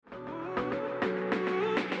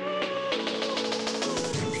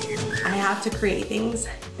I have to create things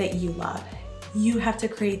that you love. You have to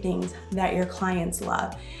create things that your clients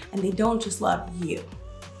love. And they don't just love you.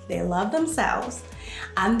 They love themselves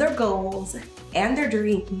and their goals and their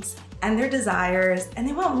dreams and their desires, and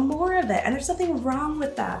they want more of it. And there's nothing wrong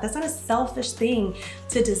with that. That's not a selfish thing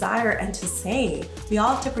to desire and to say. We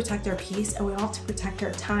all have to protect our peace and we all have to protect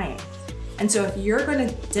our time. And so if you're going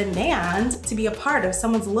to demand to be a part of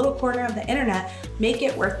someone's little corner of the internet, make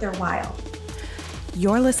it worth their while.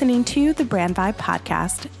 You're listening to the Brand Vibe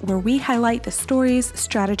Podcast, where we highlight the stories,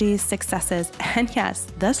 strategies, successes, and yes,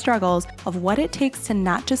 the struggles of what it takes to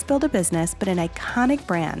not just build a business, but an iconic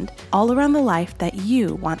brand all around the life that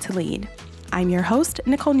you want to lead. I'm your host,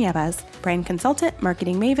 Nicole Nieves, brand consultant,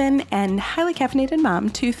 marketing maven, and highly caffeinated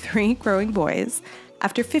mom to 3 growing boys.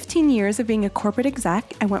 After 15 years of being a corporate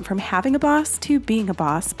exec, I went from having a boss to being a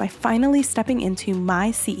boss by finally stepping into my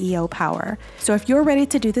CEO power. So if you're ready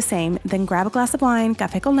to do the same, then grab a glass of wine,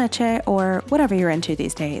 café con leche, or whatever you're into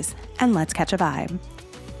these days, and let's catch a vibe.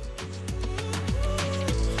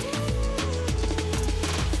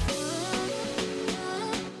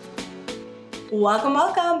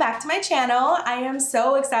 Welcome back to my channel. I am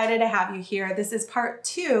so excited to have you here. This is part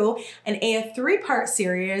 2 in a 3-part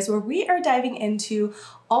series where we are diving into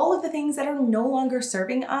all of the things that are no longer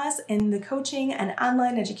serving us in the coaching and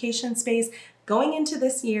online education space going into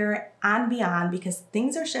this year and beyond, because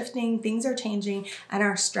things are shifting, things are changing, and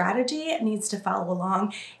our strategy needs to follow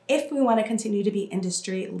along if we want to continue to be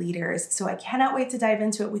industry leaders. So I cannot wait to dive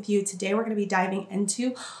into it with you. Today, we're going to be diving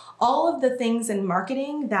into all of the things in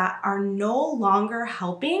marketing that are no longer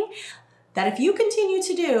helping, that if you continue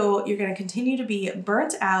to do, you're going to continue to be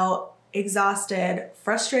burnt out, exhausted,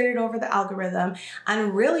 frustrated over the algorithm,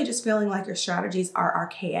 and really just feeling like your strategies are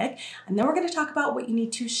archaic. And then we're going to talk about what you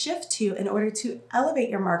need to shift to in order to elevate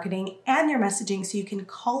your marketing and your messaging so you can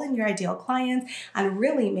call in your ideal clients and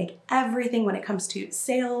really make everything when it comes to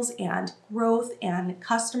sales and growth and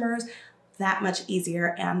customers that much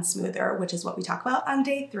easier and smoother, which is what we talk about on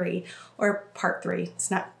day 3 or part 3. It's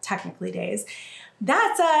not technically days.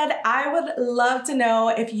 That said, I would love to know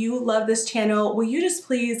if you love this channel. Will you just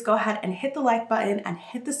please go ahead and hit the like button and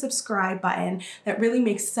hit the subscribe button? That really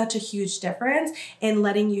makes such a huge difference in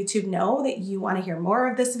letting YouTube know that you want to hear more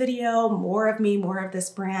of this video, more of me, more of this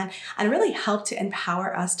brand, and really help to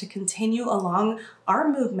empower us to continue along our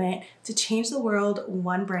movement to change the world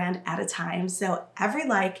one brand at a time. So every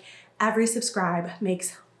like, every subscribe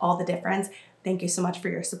makes all the difference. Thank you so much for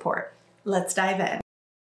your support. Let's dive in.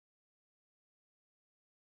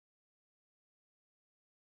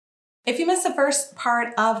 If you missed the first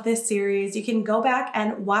part of this series, you can go back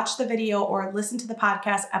and watch the video or listen to the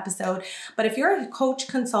podcast episode. But if you're a coach,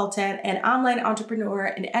 consultant, an online entrepreneur,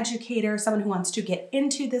 an educator, someone who wants to get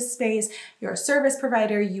into this space, you're a service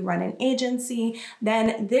provider, you run an agency,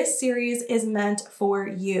 then this series is meant for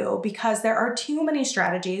you, because there are too many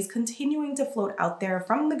strategies continuing to float out there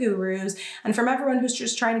from the gurus and from everyone who's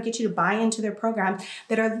just trying to get you to buy into their program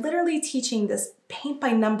that are literally teaching this paint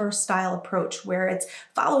by number style approach where it's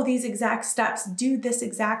follow these exact steps, do this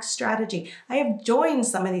exact strategy. I have joined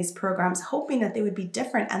some of these programs hoping that they would be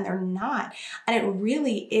different, and they're not. And it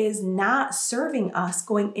really is not serving us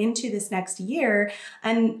going into this next year.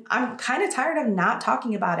 And I'm kind of tired of not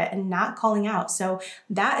talking about it and not calling out. So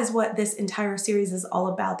that is what this entire series is all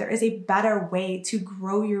about. There is a better way to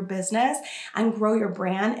grow your business and grow your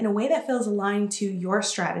brand in a way that feels aligned to your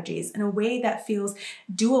strategies, in a way that feels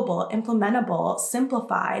doable, implementable,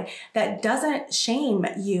 simplified, that doesn't shame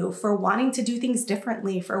you for wanting to do things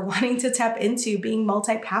differently, for wanting to tap into being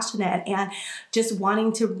multi-passionate and just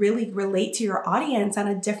wanting to really relate to your audience on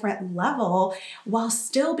a different level while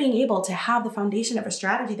still being able to have the foundation of a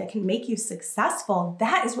strategy that can make you successful.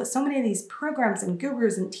 That is what so many of these programs and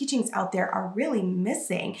gurus and teachings out there are really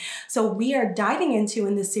missing. So we are diving into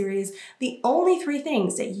in this series the only 3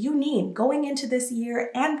 things that you need going into this year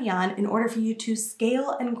and beyond in order for you to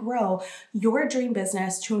scale and grow your dream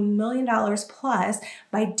business to $1 million plus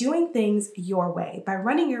by doing things your way, by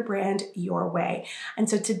running your brand your way. And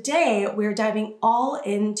so today we're diving all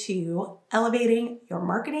into elevating your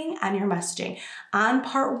marketing and your messaging. On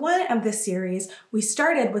part 1 of this series, we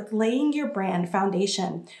started with laying your brand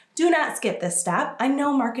foundation. Do not skip this step. I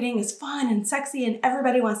know marketing is fun and sexy and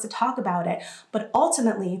everybody wants to talk about it, but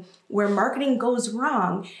ultimately where marketing goes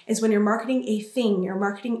wrong is when you're marketing a thing, you're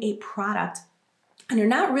marketing a product, and you're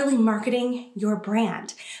not really marketing your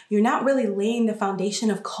brand. You're not really laying the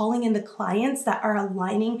foundation of calling in the clients that are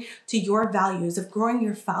aligning to your values, of growing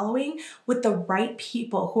your following with the right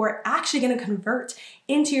people who are actually going to convert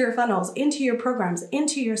into your funnels, into your programs,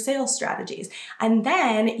 into your sales strategies. And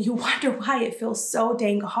then you wonder why it feels so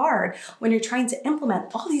dang hard when you're trying to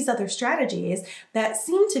implement all these other strategies that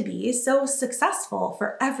seem to be so successful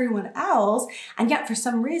for everyone else. And yet for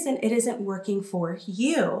some reason, it isn't working for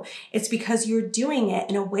you. It's because you're doing it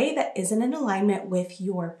in a way that isn't in alignment with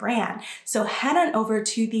your brand. So head on over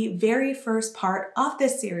to the very first part of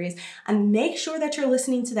this series and make sure that you're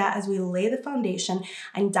listening to that as we lay the foundation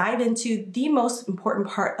and dive into the most important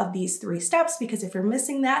part of these 3 steps, because if you're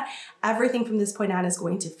missing that, everything from this point on is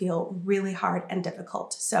going to feel really hard and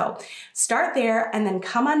difficult. So start there and then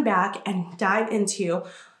come on back and dive into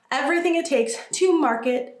everything it takes to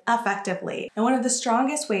market effectively. And one of the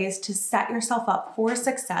strongest ways to set yourself up for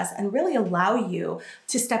success and really allow you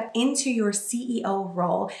to step into your CEO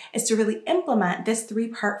role is to really implement this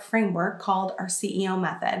 3-part framework called our CEO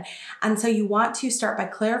method. And so you want to start by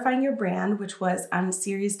clarifying your brand, which was on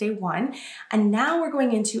series day 1. And now we're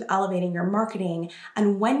going into elevating your marketing.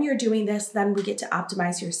 And when you're doing this, then we get to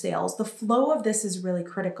optimize your sales. The flow of this is really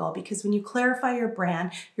critical because when you clarify your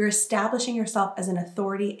brand, you're establishing yourself as an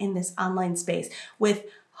authority in this online space with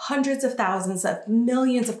hundreds of thousands of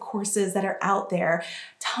millions of courses that are out there,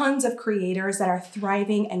 tons of creators that are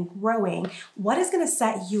thriving and growing. What is going to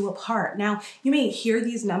set you apart? Now, you may hear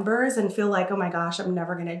these numbers and feel like, oh my gosh, I'm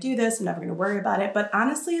never going to do this. I'm never going to worry about it. But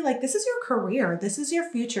honestly, like, this is your career. This is your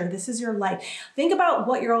future. This is your life. Think about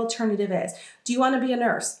what your alternative is. Do you want to be a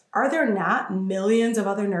nurse? Are there not millions of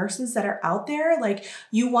other nurses that are out there? Like,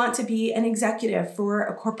 you want to be an executive for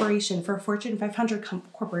a corporation, for a Fortune 500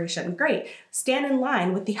 corporation. Great. Stand in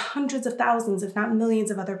line with the hundreds of thousands, if not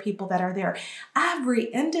millions of other people that are there. Every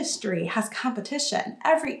industry has competition.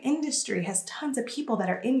 Every industry has tons of people that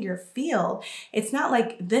are in your field. It's not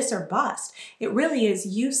like this or bust. It really is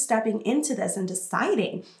you stepping into this and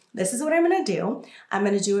deciding, this is what I'm going to do. I'm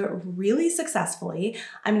going to do it really successfully.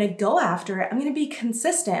 I'm going to go after it. I'm going to be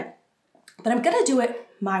consistent, but I'm going to do it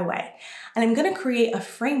my way. And I'm going to create a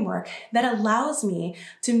framework that allows me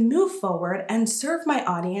to move forward and serve my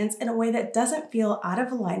audience in a way that doesn't feel out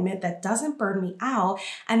of alignment, that doesn't burn me out,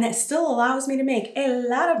 and that still allows me to make a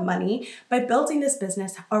lot of money by building this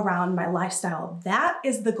business around my lifestyle. That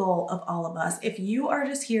is the goal of all of us. If you are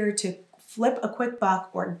just here to flip a quick buck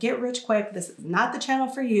or get rich quick, this is not the channel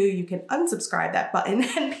for you. You can unsubscribe that button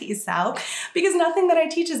and peace out, because nothing that I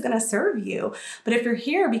teach is going to serve you. But if you're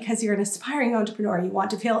here because you're an aspiring entrepreneur, you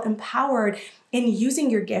want to feel empowered in using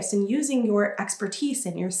your gifts and using your expertise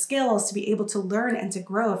and your skills to be able to learn and to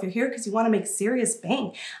grow. If you're here because you want to make serious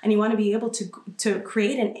bank and you want to be able to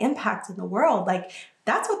create an impact in the world, like,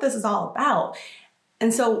 that's what this is all about.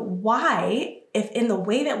 And so why, if in the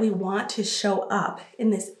way that we want to show up in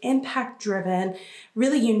this impact-driven,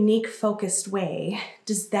 really unique, focused way,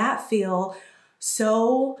 does that feel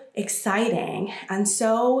so exciting and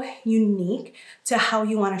so unique to how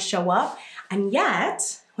you want to show up? And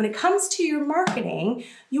yet, when it comes to your marketing,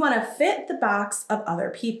 you want to fit the box of other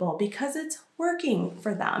people because it's working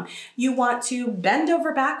for them. You want to bend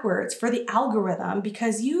over backwards for the algorithm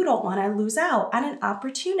because you don't want to lose out on an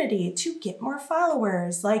opportunity to get more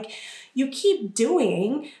followers. Like, you keep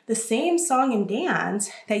doing the same song and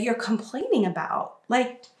dance that you're complaining about.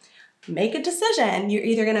 Like, make a decision. You're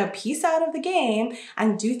either going to piece out of the game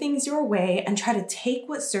and do things your way and try to take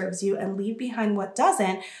what serves you and leave behind what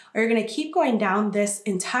doesn't, or you're going to keep going down this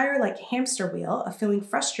entire like hamster wheel of feeling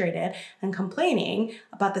frustrated and complaining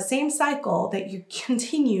about the same cycle that you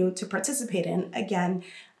continue to participate in again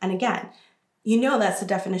and again. You know that's the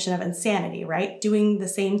definition of insanity, right? Doing the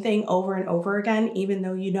same thing over and over again, even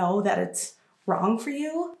though you know that it's wrong for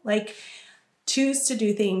you. Like, choose to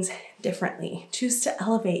do things differently. Choose to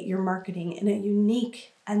elevate your marketing in a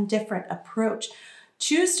unique and different approach.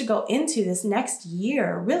 Choose to go into this next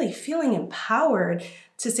year really feeling empowered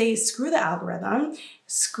to say, screw the algorithm,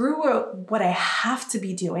 screw what I have to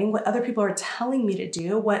be doing, what other people are telling me to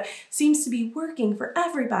do, what seems to be working for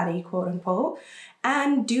everybody, quote unquote,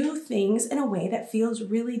 and do things in a way that feels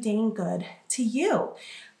really dang good to you.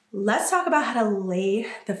 Let's talk about how to lay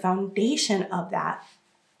the foundation of that.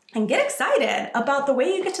 And get excited about the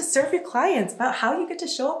way you get to serve your clients, about how you get to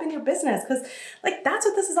show up in your business, because like, that's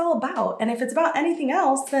what this is all about. And if it's about anything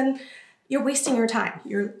else, then you're wasting your time.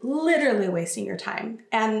 You're literally wasting your time.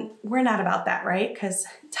 And we're not about that, right? Because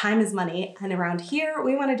time is money. And around here,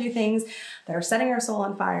 we want to do things that are setting our soul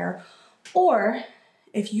on fire. Or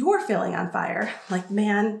if you're feeling on fire, like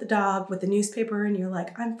Man the dog with the newspaper, and you're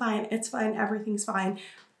like, I'm fine, it's fine, everything's fine.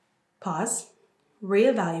 Pause,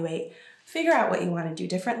 reevaluate, figure out what you want to do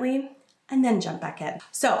differently, and then jump back in.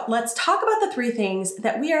 So let's talk about the 3 things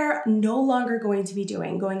that we are no longer going to be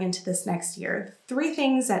doing going into this next year. 3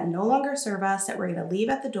 things that no longer serve us that we're going to leave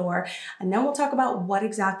at the door, and then we'll talk about what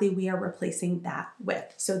exactly we are replacing that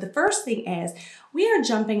with. So the first thing is we are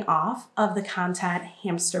jumping off of the content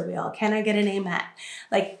hamster wheel. Can I get an amen?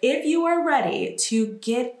 Like, if you are ready to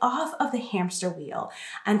get off of the hamster wheel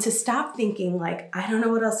and to stop thinking like, I don't know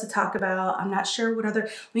what else to talk about. I'm not sure what other,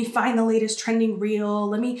 let me find the latest trending reel.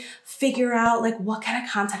 Let me figure out like what kind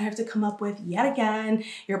of content I have to come up with yet again.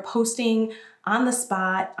 You're posting on the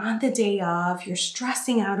spot, on the day of, you're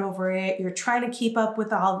stressing out over it, you're trying to keep up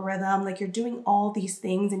with the algorithm, like you're doing all these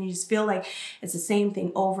things and you just feel like it's the same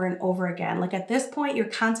thing over and over again. Like at this point, your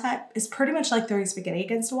content is pretty much like throwing spaghetti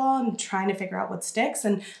against a wall and trying to figure out what sticks,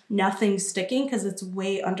 and nothing's sticking because it's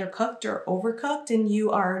way undercooked or overcooked and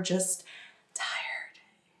you are just tired.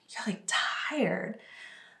 You're like tired.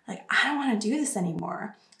 Like, I don't want to do this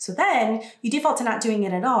anymore. So then you default to not doing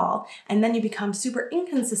it at all. And then you become super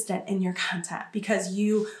inconsistent in your content because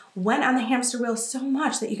you went on the hamster wheel so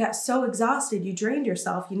much that you got so exhausted, you drained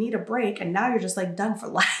yourself, you need a break, and now you're just like done for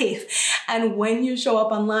life. And when you show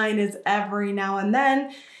up online, it's every now and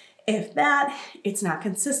then. If that, it's not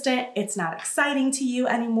consistent, it's not exciting to you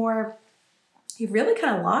anymore. You've really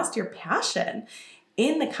kind of lost your passion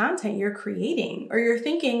in the content you're creating, or you're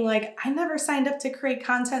thinking like, I never signed up to create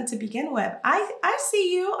content to begin with. I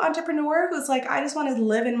see you, entrepreneur, who's like, I just want to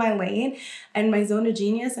live in my lane and my zone of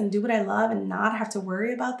genius and do what I love and not have to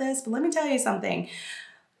worry about this. But let me tell you something.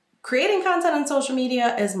 Creating content on social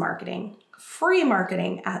media is marketing. Free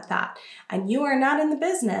marketing at that. And you are not in the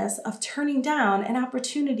business of turning down an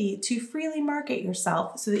opportunity to freely market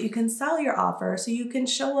yourself so that you can sell your offer, so you can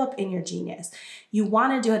show up in your genius. You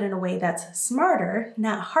want to do it in a way that's smarter,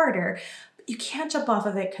 not harder, but you can't jump off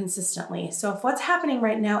of it consistently. So if what's happening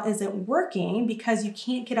right now isn't working because you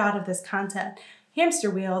can't get out of this content hamster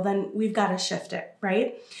wheel, then we've got to shift it,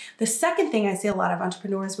 right? The second thing I see a lot of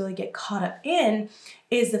entrepreneurs really get caught up in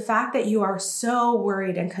is the fact that you are so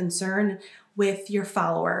worried and concerned with your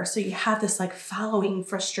follower. So you have this like following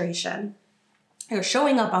frustration. You're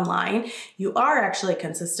showing up online, you are actually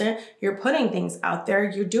consistent, you're putting things out there,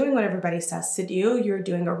 you're doing what everybody says to do, you're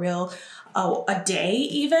doing a reel a day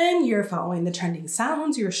even, you're following the trending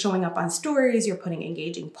sounds, you're showing up on stories, you're putting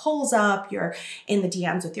engaging polls up, you're in the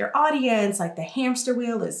DMs with your audience, like the hamster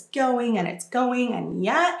wheel is going, and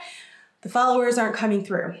yet the followers aren't coming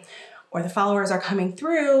through, or the followers are coming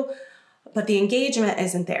through, but the engagement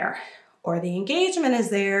isn't there, or the engagement is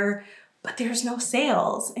there, but there's no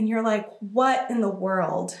sales. And you're like, what in the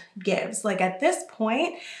world gives? Like at this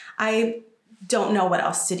point, I don't know what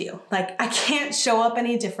else to do. Like I can't show up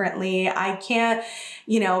any differently. I can't,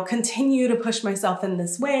 continue to push myself in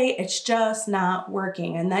this way. It's just not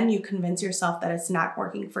working. And then you convince yourself that it's not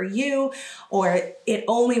working for you, or it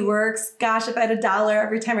only works. Gosh, if I had $1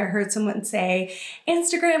 every time I heard someone say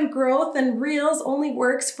Instagram growth and Reels only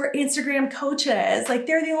works for Instagram coaches. Like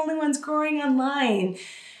they're the only ones growing online.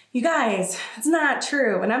 You guys, it's not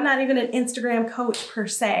true. And I'm not even an Instagram coach per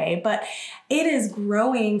se, but it is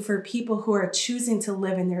growing for people who are choosing to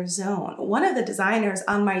live in their zone. One of the designers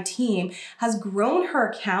on my team has grown her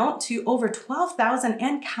account to over 12,000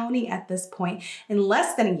 and counting at this point in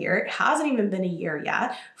less than a year. It hasn't even been a year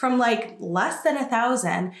yet, from like less than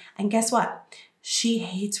 1,000. And guess what? She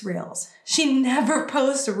hates Reels. She never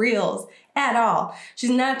posts Reels at all. She's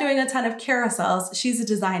not doing a ton of carousels. She's a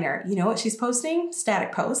designer. You know what she's posting?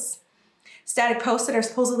 Static posts. Static posts that are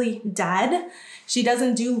supposedly dead. She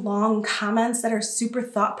doesn't do long comments that are super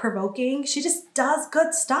thought-provoking. She just does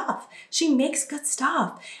good stuff. She makes good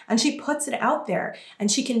stuff and she puts it out there, and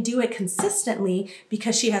she can do it consistently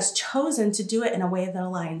because she has chosen to do it in a way that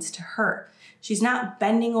aligns to her. She's not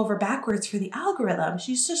bending over backwards for the algorithm.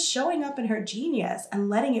 She's just showing up in her genius and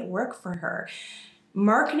letting it work for her.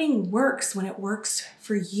 Marketing works when it works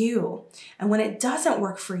for you. And when it doesn't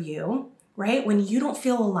work for you, right? When you don't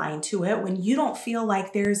feel aligned to it, when you don't feel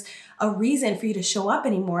like there's a reason for you to show up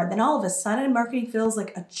anymore, then all of a sudden marketing feels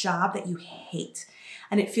like a job that you hate.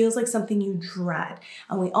 And it feels like something you dread.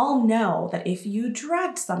 And we all know that if you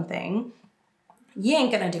dread something, you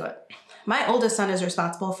ain't gonna do it. My oldest son is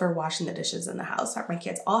responsible for washing the dishes in the house. My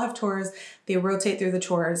kids all have chores. They rotate through the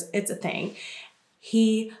chores. It's a thing.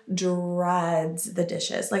 He dreads the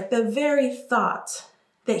dishes. Like the very thought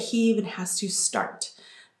that he even has to start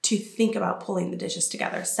to think about pulling the dishes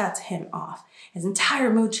together sets him off. His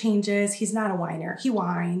entire mood changes. He's not a whiner. He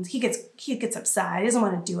whines. He gets upset. He doesn't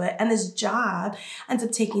want to do it. And this job ends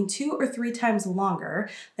up taking 2 or 3 times longer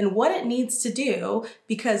than what it needs to do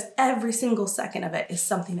because every single second of it is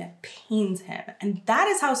something that pains him. And that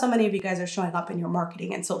is how so many of you guys are showing up in your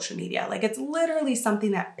marketing and social media. Like it's literally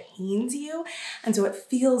something that pains you. And so it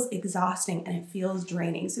feels exhausting and it feels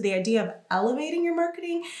draining. So the idea of elevating your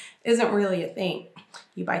marketing isn't really a thing.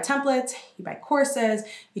 You buy templates, you buy courses,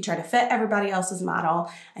 you try to fit everybody else's model,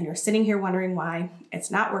 and you're sitting here wondering why it's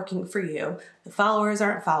not working for you. The followers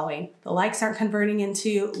aren't following, the likes aren't converting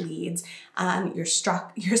into leads, and you're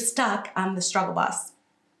stuck on the struggle bus.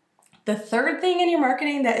 The third thing in your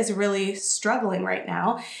marketing that is really struggling right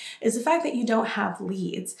now is the fact that you don't have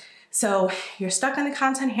leads. So you're stuck on the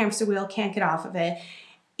content hamster wheel, can't get off of it.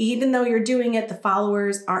 Even though you're doing it, the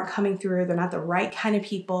followers aren't coming through. They're not the right kind of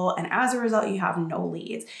people. And as a result, you have no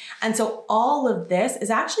leads. And so all of this is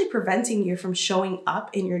actually preventing you from showing up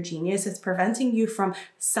in your genius. It's preventing you from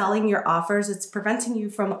selling your offers. It's preventing you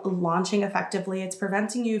from launching effectively. It's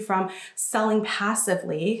preventing you from selling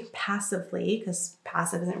passively, because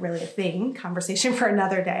passive isn't really a thing, conversation for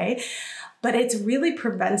another day. But it's really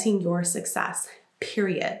preventing your success,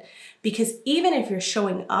 period. Because even if you're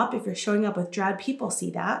showing up with dread, people see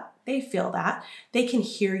that, they feel that, they can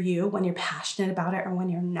hear you when you're passionate about it or when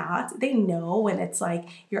you're not. They know when it's like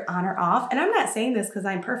you're on or off. And I'm not saying this because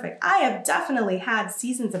I'm perfect. I have definitely had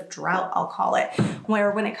seasons of drought, I'll call it, where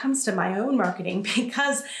when it comes to my own marketing,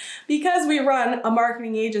 because we run a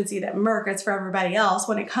marketing agency that markets for everybody else,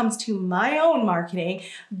 when it comes to my own marketing,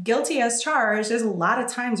 guilty as charged, there's a lot of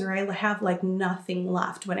times where I have like nothing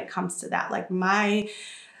left when it comes to that. Like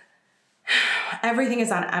everything is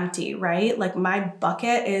on empty, right? Like my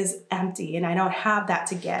bucket is empty and I don't have that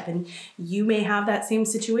to give. And you may have that same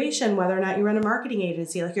situation, whether or not you run a marketing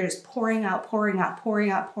agency, like you're just pouring out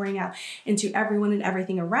into everyone and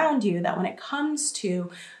everything around you, that when it comes to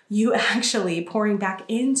you actually pouring back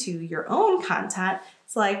into your own content,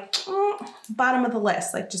 it's like bottom of the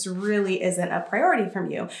list, like just really isn't a priority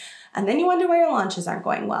from you. And then you wonder why your launches aren't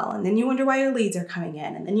going well. And then you wonder why your leads are coming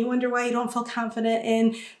in. And then you wonder why you don't feel confident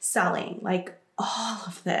in selling. Like all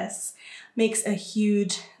of this makes a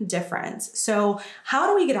huge difference. So how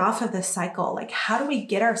do we get off of this cycle? Like how do we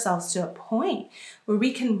get ourselves to a point where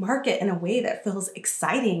we can market in a way that feels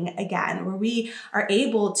exciting again, where we are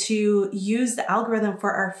able to use the algorithm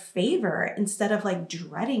for our favor instead of like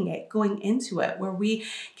dreading it going into it, where we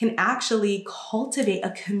can actually cultivate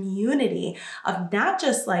a community of not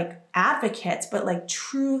just like advocates, but like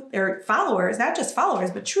true, or followers, not just followers,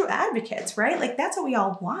 but true advocates, right? Like that's what we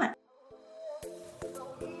all want.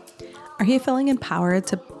 Are you feeling empowered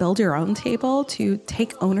to build your own table, to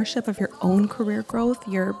take ownership of your own career growth,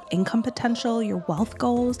 your income potential, your wealth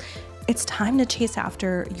goals? It's time to chase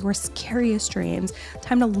after your scariest dreams,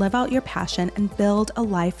 time to live out your passion and build a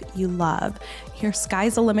life you love. Your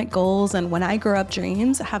sky's the limit goals and when I grow up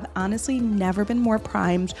dreams have honestly never been more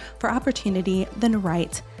primed for opportunity than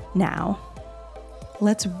right now.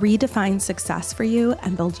 Let's redefine success for you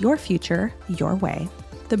and build your future your way.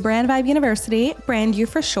 The Brand Vibe University, Brand U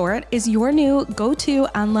for short, is your new go-to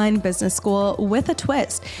online business school with a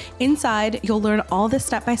twist. Inside, you'll learn all the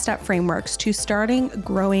step-by-step frameworks to starting,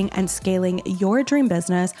 growing, and scaling your dream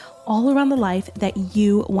business all around the life that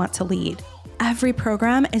you want to lead. Every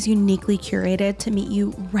program is uniquely curated to meet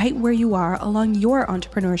you right where you are along your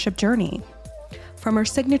entrepreneurship journey. From our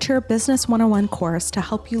signature Business 101 course to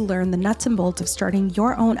help you learn the nuts and bolts of starting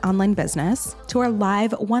your own online business, to our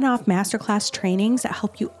live one-off masterclass trainings that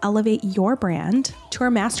help you elevate your brand, to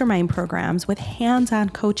our mastermind programs with hands-on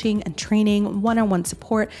coaching and training, one-on-one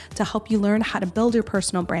support to help you learn how to build your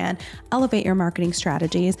personal brand, elevate your marketing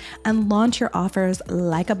strategies, and launch your offers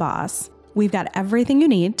like a boss. We've got everything you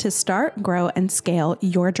need to start, grow, and scale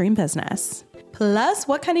your dream business. Plus,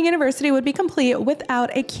 what kind of university would be complete without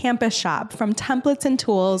a campus shop? From templates and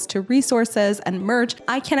tools to resources and merch,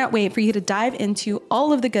 I cannot wait for you to dive into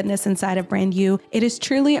all of the goodness inside of Brand U. It is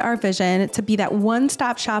truly our vision to be that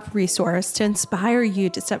one-stop shop resource to inspire you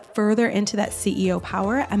to step further into that CEO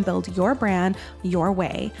power and build your brand your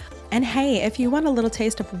way. And hey, if you want a little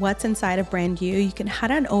taste of what's inside of Brand U, you can head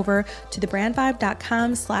on over to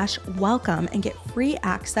thebrandvibe.com/welcome and get free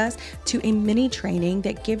access to a mini training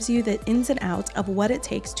that gives you the ins and outs of what it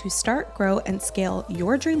takes to start, grow, and scale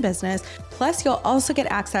your dream business. Plus, you'll also get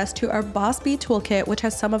access to our Boss Bee Toolkit, which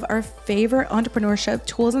has some of our favorite entrepreneurship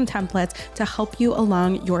tools and templates to help you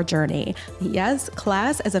along your journey. Yes,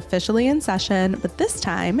 class is officially in session, but this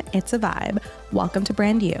time it's a vibe. Welcome to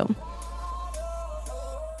Brand U.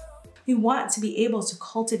 We want to be able to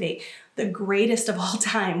cultivate the greatest of all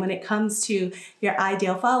time when it comes to your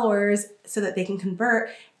ideal followers so that they can convert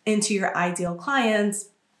into your ideal clients,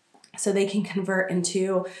 so they can convert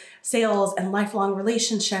into sales and lifelong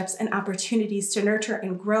relationships and opportunities to nurture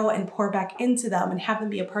and grow and pour back into them and have them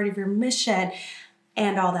be a part of your mission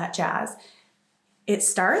and all that jazz. It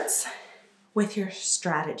starts with your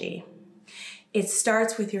strategy. It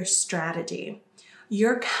starts with your strategy.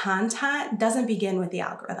 Your content doesn't begin with the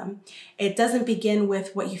algorithm. It doesn't begin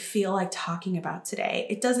with what you feel like talking about today.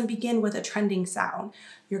 It doesn't begin with a trending sound.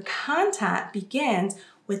 Your content begins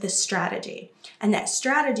with a strategy. And that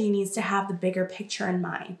strategy needs to have the bigger picture in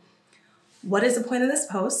mind. What is the point of this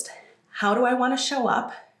post? How do I want to show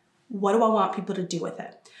up? What do I want people to do with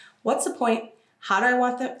it? What's the point? How do I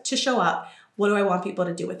want them to show up? What do I want people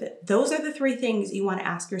to do with it? Those are the three things you want to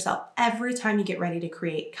ask yourself every time you get ready to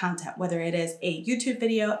create content, whether it is a YouTube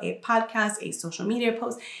video, a podcast, a social media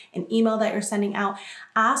post, an email that you're sending out.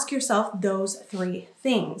 Ask yourself those three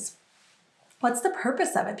things. What's the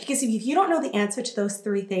purpose of it? Because if you don't know the answer to those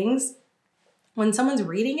three things, when someone's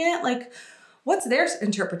reading it, like, what's their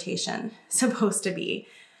interpretation supposed to be?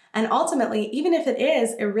 And ultimately, even if it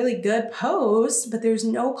is a really good post, but there's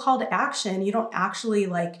no call to action, you don't actually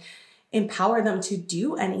empower them to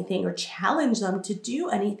do anything or challenge them to do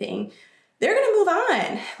anything, they're going to move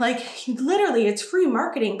on. Literally, it's free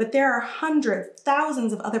marketing, but there are hundreds,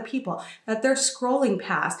 thousands of other people that they're scrolling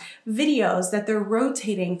past, videos that they're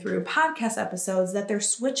rotating through, podcast episodes that they're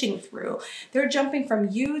switching through. They're jumping from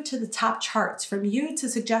you to the top charts, from you to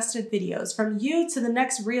suggested videos, from you to the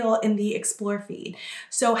next reel in the explore feed.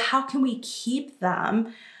 So how can we keep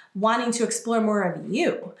them wanting to explore more of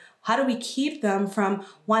you? How do we keep them from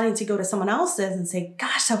wanting to go to someone else's and say,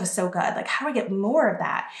 gosh, that was so good? How do I get more of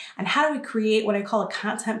that? And how do we create what I call a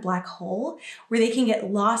content black hole where they can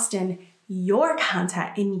get lost in your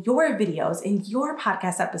content, in your videos, in your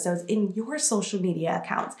podcast episodes, in your social media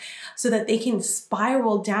accounts, so that they can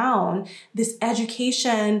spiral down this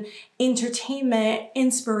education, entertainment,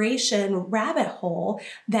 inspiration rabbit hole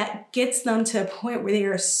that gets them to a point where they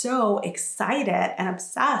are so excited and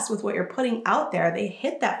obsessed with what you're putting out there. They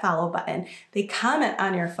hit that follow button, they comment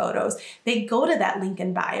on your photos, they go to that link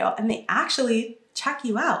in bio, and they actually check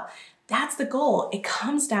you out. That's the goal. It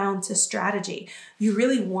comes down to strategy. You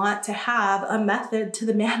really want to have a method to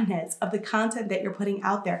the madness of the content that you're putting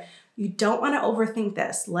out there. You don't want to overthink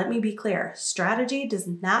this. Let me be clear. Strategy does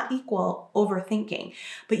not equal overthinking,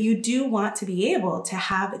 but you do want to be able to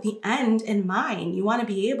have the end in mind. You want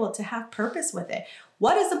to be able to have purpose with it.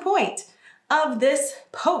 What is the point of this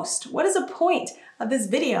post? What is the point of this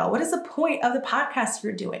video? What is the point of the podcast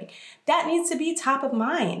you're doing? That needs to be top of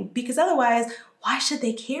mind, because otherwise, why should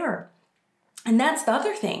they care? And that's the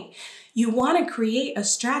other thing. You want to create a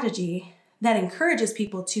strategy that encourages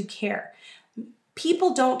people to care.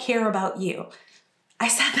 People don't care about you. I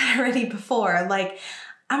said that already before.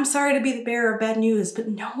 I'm sorry to be the bearer of bad news, but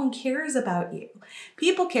no one cares about you.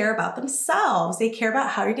 People care about themselves. They care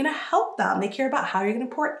about how you're going to help them. They care about how you're going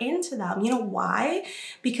to pour into them. You know why?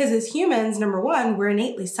 Because as humans, number one, we're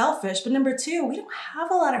innately selfish, but number two, we don't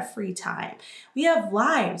have a lot of free time. We have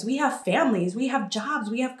lives, we have families, we have jobs,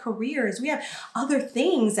 we have careers, we have other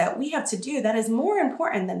things that we have to do that is more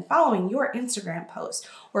important than following your Instagram post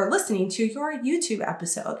or listening to your YouTube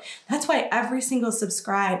episode. That's why every single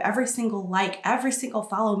subscribe, every single like, every single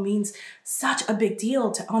follow means such a big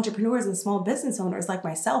deal to entrepreneurs and small business owners like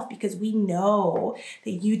myself, because we know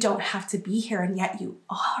that you don't have to be here and yet you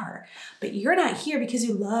are. But you're not here because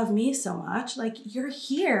you love me so much. You're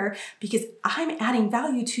here because I'm adding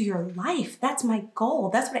value to your life. That's my goal.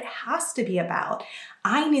 That's what it has to be about.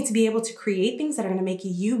 I need to be able to create things that are going to make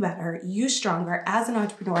you better, you stronger as an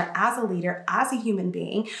entrepreneur, as a leader, as a human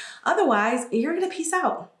being. Otherwise, you're going to peace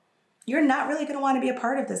out. You're not really going to want to be a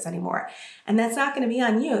part of this anymore. And that's not going to be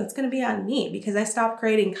on you. It's going to be on me, because I stopped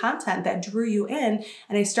creating content that drew you in,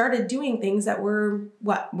 and I started doing things that were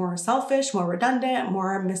more selfish, more redundant,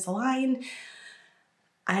 more misaligned.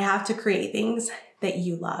 I have to create things that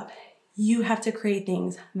you love. You have to create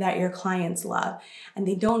things that your clients love, and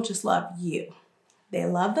they don't just love you. They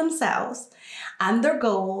love themselves and their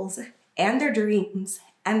goals and their dreams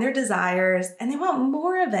and their desires, and they want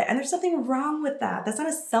more of it. And there's nothing wrong with that. That's not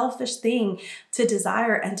a selfish thing to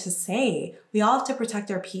desire and to say. We all have to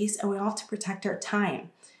protect our peace, and we all have to protect our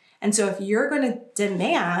time. And so if you're going to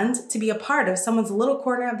demand to be a part of someone's little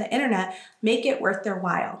corner of the internet, make it worth their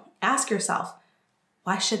while. Ask yourself,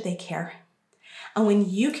 why should they care? And when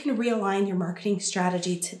you can realign your marketing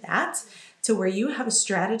strategy to that, to where you have a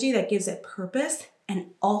strategy that gives it purpose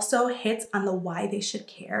and also hits on the why they should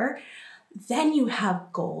care, then you have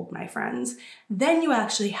gold, my friends. Then you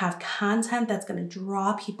actually have content that's going to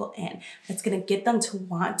draw people in, that's going to get them to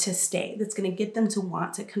want to stay, that's going to get them to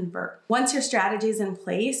want to convert. Once your strategy is in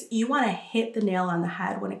place, you want to hit the nail on the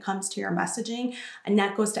head when it comes to your messaging. And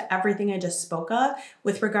that goes to everything I just spoke of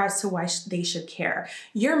with regards to why they should care.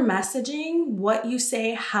 Your messaging, what you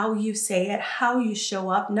say, how you say it, how you show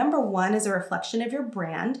up, number one, is a reflection of your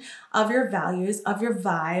brand, of your values, of your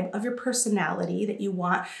vibe, of your personality that you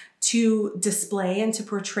want to display and to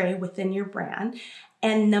portray within your brand.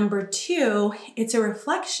 And number two, it's a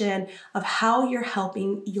reflection of how you're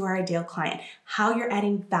helping your ideal client, how you're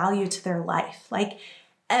adding value to their life. Like,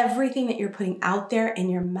 everything that you're putting out there in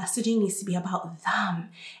your messaging needs to be about them.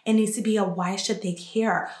 It needs to be a why should they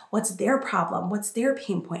care? What's their problem? What's their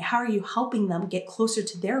pain point? How are you helping them get closer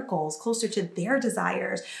to their goals, closer to their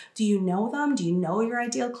desires? Do you know them? Do you know your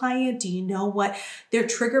ideal client? Do you know what their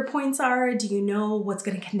trigger points are? Do you know what's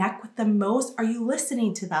going to connect with them most? Are you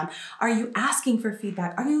listening to them? Are you asking for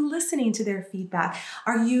feedback? Are you listening to their feedback?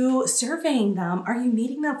 Are you surveying them? Are you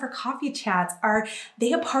meeting them for coffee chats? Are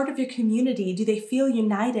they a part of your community? Do they feel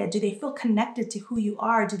united? Do they feel connected to who you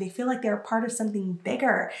are? Do they feel like they're a part of something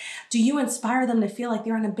bigger? Do you inspire them to feel like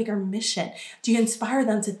they're on a bigger mission? Do you inspire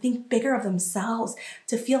them to think bigger of themselves,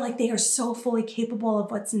 to feel like they are so fully capable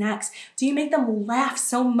of what's next? Do you make them laugh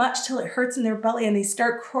so much till it hurts in their belly and they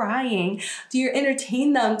start crying? Do you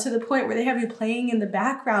entertain them to the point where they have you playing in the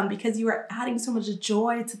background because you are adding so much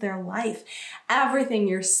joy to their life? Everything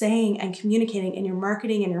you're saying and communicating in your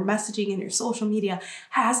marketing and your messaging and your social media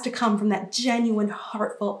has to come from that genuine,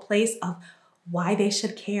 heartfelt place of why they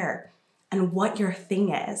should care and what your thing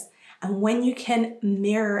is. And when you can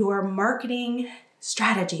mirror your marketing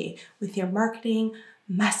strategy with your marketing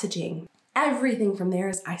messaging, everything from there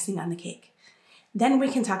is icing on the cake. Then we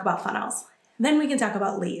can talk about funnels. Then we can talk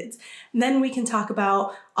about leads. Then we can talk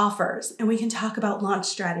about offers, and we can talk about launch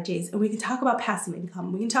strategies, and we can talk about passive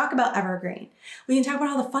income. We can talk about evergreen. We can talk about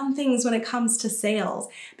all the fun things when it comes to sales,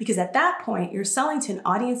 because at that point, you're selling to an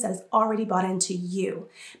audience that has already bought into you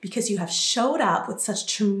because you have showed up with such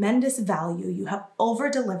tremendous value. You have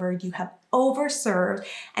over-delivered, you have overserved,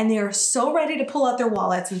 and they are so ready to pull out their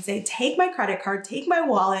wallets and say, take my credit card, take my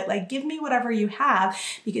wallet, like give me whatever you have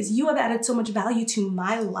because you have added so much value to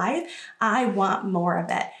my life. I want more of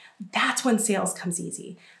it. That's when sales comes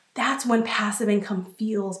easy. That's when passive income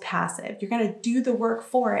feels passive. You're going to do the work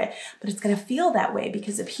for it, but it's going to feel that way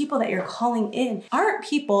because the people that you're calling in aren't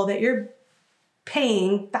people that you're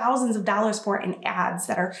paying thousands of dollars for in ads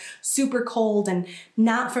that are super cold and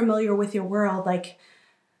not familiar with your world. Like,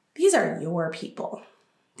 these are your people.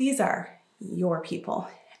 These are your people.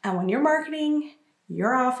 And when you're marketing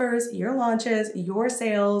your offers, your launches, your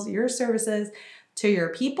sales, your services to your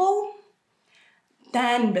people,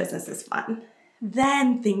 then business is fun.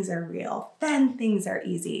 Then things are real. Then things are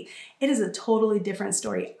easy. It is a totally different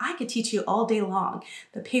story. I could teach you all day long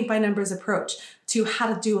the paint by numbers approach to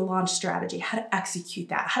how to do a launch strategy, how to execute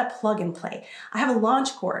that, how to plug and play. I have a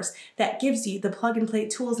launch course that gives you the plug and play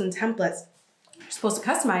tools and templates. You're supposed to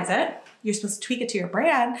customize it. You're supposed to tweak it to your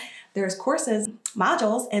brand. There's courses,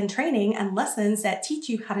 modules, and training and lessons that teach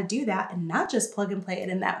you how to do that and not just plug and play it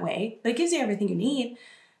in that way, but it gives you everything you need.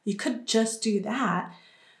 You could just do that.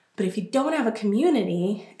 But if you don't have a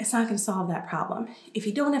community, it's not going to solve that problem. If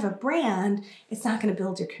you don't have a brand, it's not going to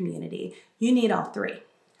build your community. You need all three.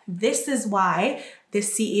 This is why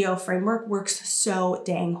this CEO framework works so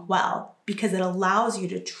dang well, because it allows you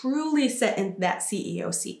to truly sit in that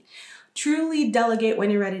CEO seat. Truly delegate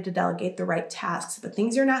when you're ready to delegate the right tasks. But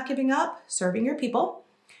things you're not giving up, serving your people,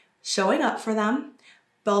 showing up for them,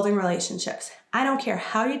 building relationships. I don't care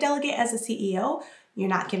how you delegate as a CEO, you're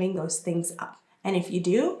not giving those things up. And if you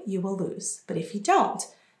do, you will lose. But if you don't,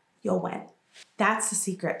 you'll win. That's the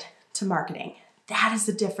secret to marketing. That is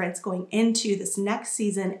the difference going into this next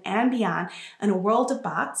season and beyond in a world of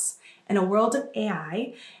bots, in a world of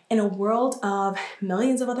AI, in a world of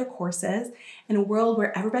millions of other courses, in a world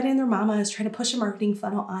where everybody and their mama is trying to push a marketing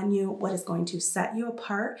funnel on you. What is going to set you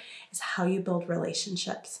apart is how you build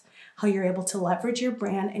relationships, how you're able to leverage your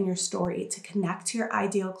brand and your story to connect to your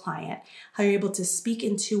ideal client, how you're able to speak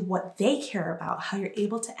into what they care about, how you're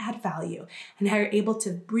able to add value, and how you're able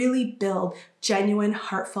to really build genuine,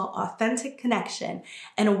 heartfelt, authentic connection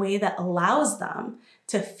in a way that allows them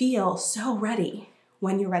to feel so ready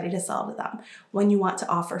when you're ready to sell to them, when you want to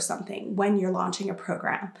offer something, when you're launching a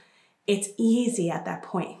program. It's easy at that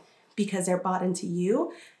point because they're bought into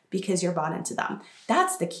you, because you're bought into them.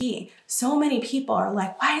 That's the key. So many people are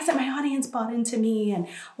like, why isn't my audience bought into me? And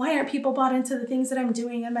why aren't people bought into the things that I'm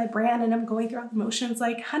doing in my brand? And I'm going through the motions.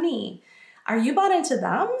 Like, honey, are you bought into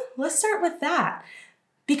them? Let's start with that.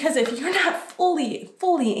 Because if you're not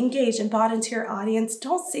fully engaged and bought into your audience,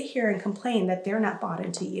 don't sit here and complain that they're not bought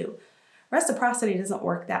into you. Reciprocity doesn't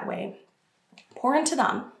work that way. Pour into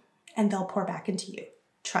them and they'll pour back into you.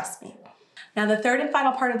 Trust me. Now, the third and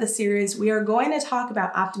final part of the series, we are going to talk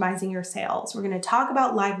about optimizing your sales. We're going to talk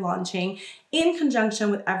about live launching in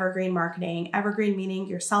conjunction with evergreen marketing. Evergreen meaning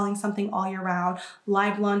you're selling something all year round.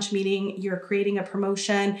 Live launch meaning you're creating a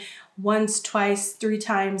promotion once, twice, 3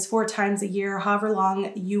 times, 4 times a year, however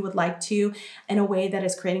long you would like to, in a way that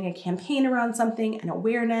is creating a campaign around something and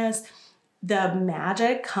awareness. The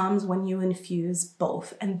magic comes when you infuse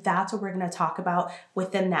both, and that's what we're going to talk about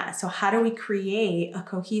within that. So how do we create a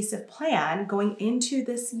cohesive plan going into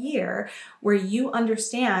this year where you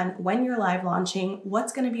understand when you're live launching,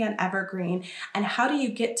 what's going to be on evergreen, and how do you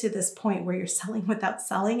get to this point where you're selling without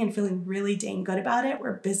selling and feeling really dang good about it,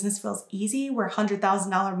 where business feels easy, where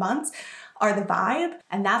 $100,000 months are the vibe.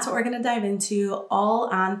 And that's what we're going to dive into all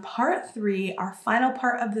on part 3, our final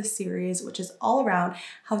part of the series, which is all around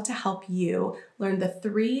how to help you learn the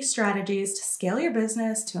 3 strategies to scale your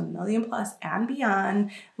business to $1 million+ and beyond.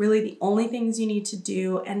 Really the only things you need to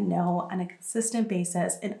do and know on a consistent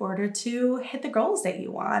basis in order to hit the goals that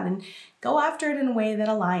you want and go after it in a way that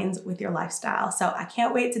aligns with your lifestyle. So I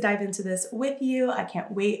can't wait to dive into this with you. I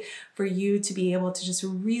can't wait for you to be able to just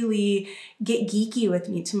really get geeky with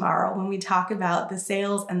me tomorrow when we talk about the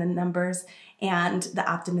sales and the numbers and the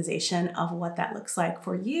optimization of what that looks like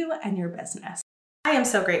for you and your business. I am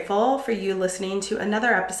so grateful for you listening to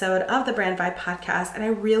another episode of the Brand Vibe podcast, and I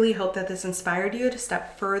really hope that this inspired you to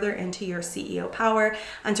step further into your CEO power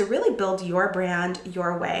and to really build your brand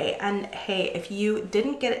your way. And hey, if you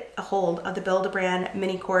didn't get a hold of the Build a Brand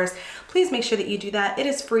mini course, please make sure that you do that. It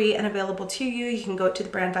is free and available to you. You can go to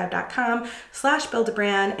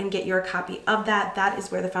thebrandvibe.com/buildabrand and get your copy of that. That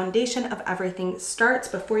is where the foundation of everything starts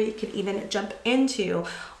before you can even jump into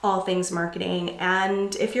all things marketing.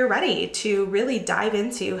 And if you're ready to really dive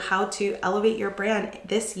into how to elevate your brand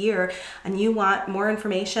this year and you want more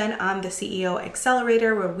information on the CEO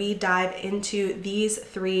Accelerator, where we dive into these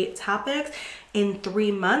 3 topics in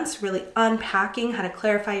 3 months, really unpacking how to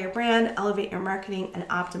clarify your brand, elevate your marketing, and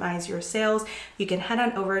optimize your sales, you can head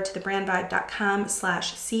on over to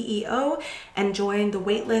thebrandvibe.com/CEO and join the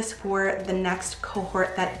waitlist for the next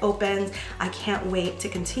cohort that opens. I can't wait to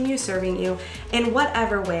continue serving you in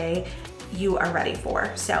whatever way you are ready for.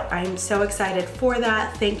 So I'm so excited for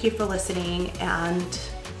that. Thank you for listening, and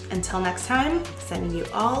until next time, sending you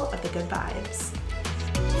all of the good vibes.